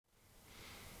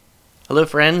Hello,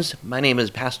 friends. My name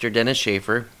is Pastor Dennis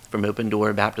Schaffer from Open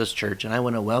Door Baptist Church, and I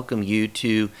want to welcome you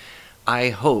to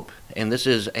iHope. And this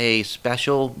is a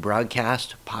special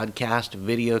broadcast, podcast,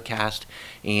 videocast,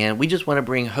 and we just want to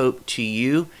bring hope to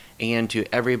you and to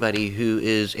everybody who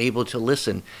is able to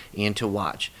listen and to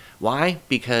watch. Why?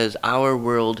 Because our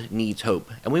world needs hope,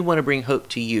 and we want to bring hope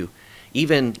to you.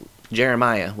 Even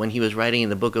Jeremiah, when he was writing in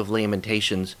the book of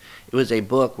Lamentations, it was a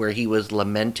book where he was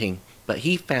lamenting, but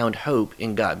he found hope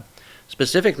in God.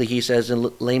 Specifically, he says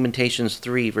in Lamentations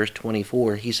 3, verse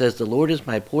 24, he says, "The Lord is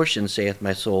my portion, saith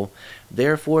my soul,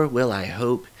 therefore will I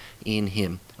hope in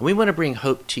him." And we want to bring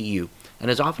hope to you. And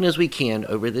as often as we can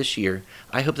over this year,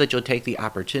 I hope that you'll take the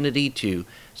opportunity to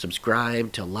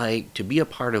subscribe, to like, to be a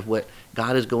part of what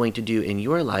God is going to do in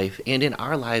your life and in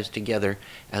our lives together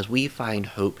as we find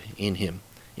hope in him.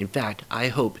 In fact, I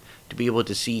hope to be able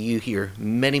to see you here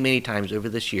many, many times over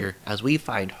this year as we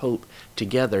find hope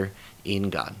together in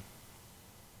God.